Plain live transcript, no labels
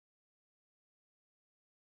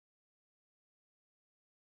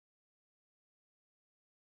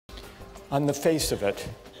On the face of it,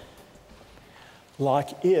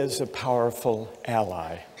 Locke is a powerful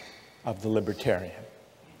ally of the libertarian.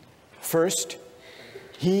 First,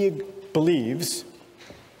 he believes,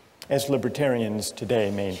 as libertarians today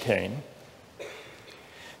maintain,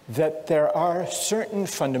 that there are certain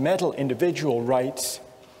fundamental individual rights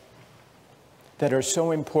that are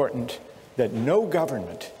so important that no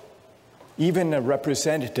government, even a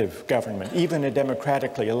representative government, even a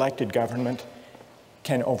democratically elected government,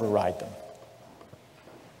 can override them.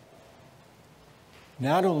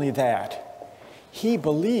 Not only that, he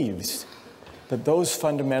believes that those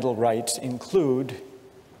fundamental rights include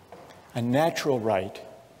a natural right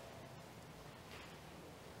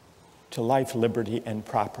to life, liberty, and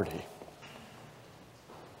property.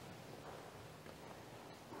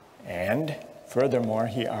 And furthermore,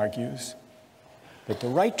 he argues that the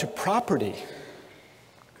right to property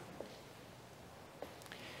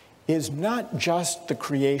is not just the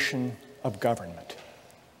creation of government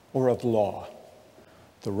or of law.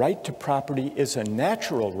 The right to property is a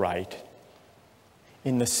natural right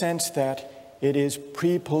in the sense that it is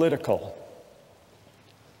pre-political.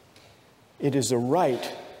 It is a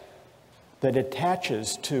right that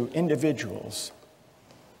attaches to individuals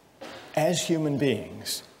as human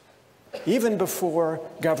beings, even before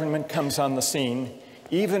government comes on the scene,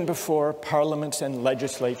 even before parliaments and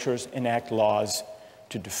legislatures enact laws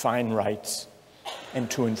to define rights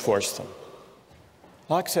and to enforce them.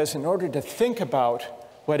 Locke says in order to think about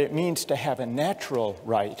what it means to have a natural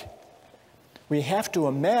right, we have to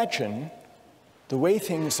imagine the way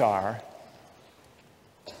things are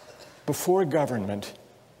before government,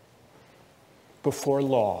 before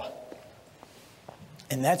law.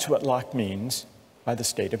 And that's what Locke means by the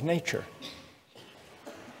state of nature.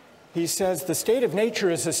 He says the state of nature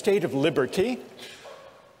is a state of liberty.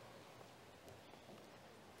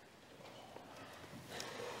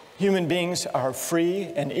 Human beings are free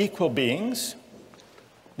and equal beings.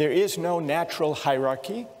 There is no natural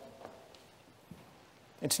hierarchy.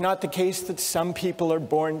 It's not the case that some people are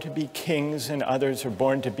born to be kings and others are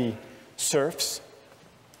born to be serfs.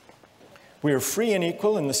 We are free and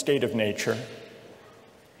equal in the state of nature.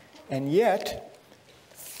 And yet,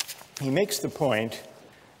 he makes the point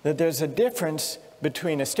that there's a difference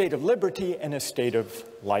between a state of liberty and a state of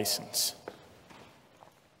license.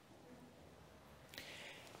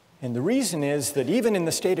 And the reason is that even in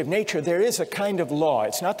the state of nature, there is a kind of law.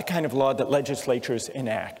 It's not the kind of law that legislatures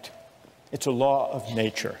enact. It's a law of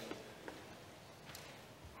nature.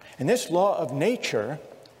 And this law of nature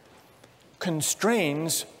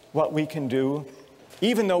constrains what we can do,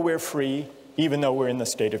 even though we're free, even though we're in the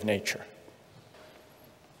state of nature.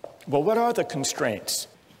 Well, what are the constraints?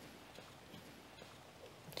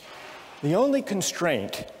 The only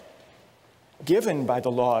constraint given by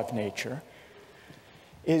the law of nature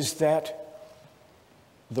is that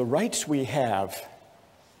the rights we have,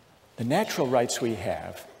 the natural rights we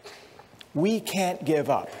have, we can't give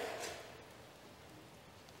up,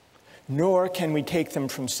 nor can we take them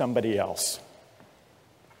from somebody else.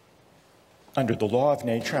 Under the law of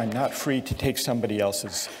nature, I'm not free to take somebody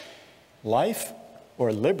else's life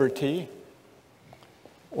or liberty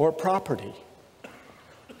or property,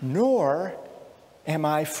 nor am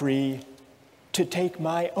I free to take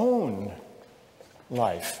my own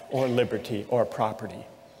life or liberty or property.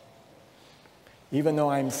 Even though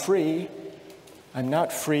I'm free, I'm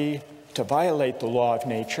not free to violate the law of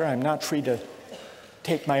nature. I'm not free to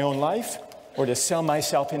take my own life or to sell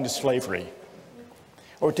myself into slavery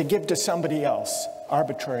or to give to somebody else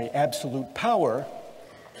arbitrary, absolute power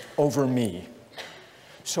over me.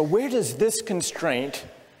 So where does this constraint,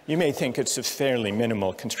 you may think it's a fairly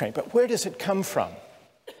minimal constraint, but where does it come from?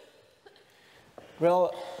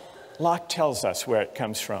 Well, Locke tells us where it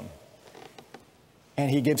comes from, and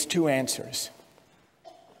he gives two answers.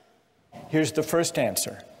 Here's the first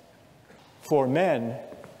answer. For men,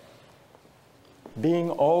 being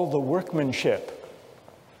all the workmanship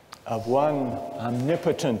of one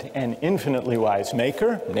omnipotent and infinitely wise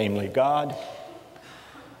maker, namely God,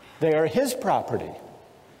 they are his property,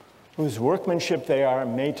 whose workmanship they are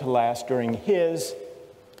made to last during his,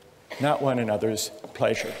 not one another's,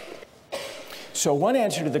 pleasure. So one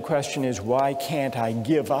answer to the question is, why can't I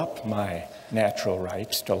give up my natural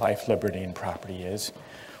rights to life, liberty, and property is,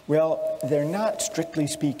 well, they're not, strictly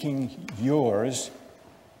speaking, yours.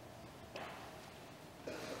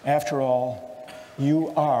 After all,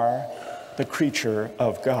 you are the creature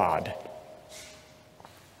of God.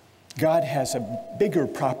 God has a bigger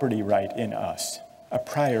property right in us, a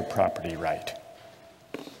prior property right.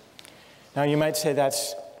 Now, you might say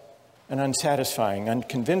that's an unsatisfying,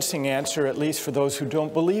 unconvincing answer, at least for those who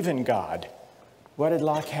don't believe in God. What did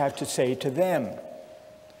Locke have to say to them?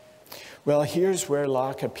 Well, here's where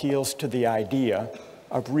Locke appeals to the idea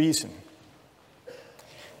of reason.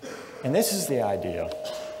 And this is the idea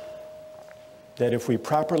that if we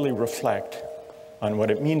properly reflect on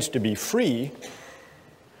what it means to be free,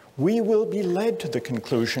 we will be led to the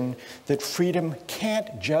conclusion that freedom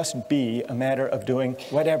can't just be a matter of doing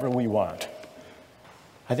whatever we want.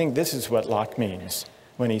 I think this is what Locke means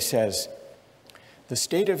when he says, the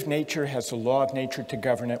state of nature has a law of nature to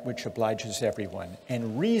govern it which obliges everyone,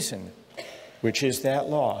 and reason, which is that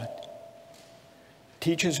law,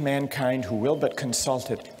 teaches mankind who will but consult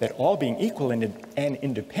it that all being equal and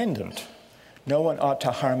independent, no one ought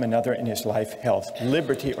to harm another in his life, health,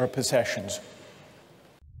 liberty, or possessions,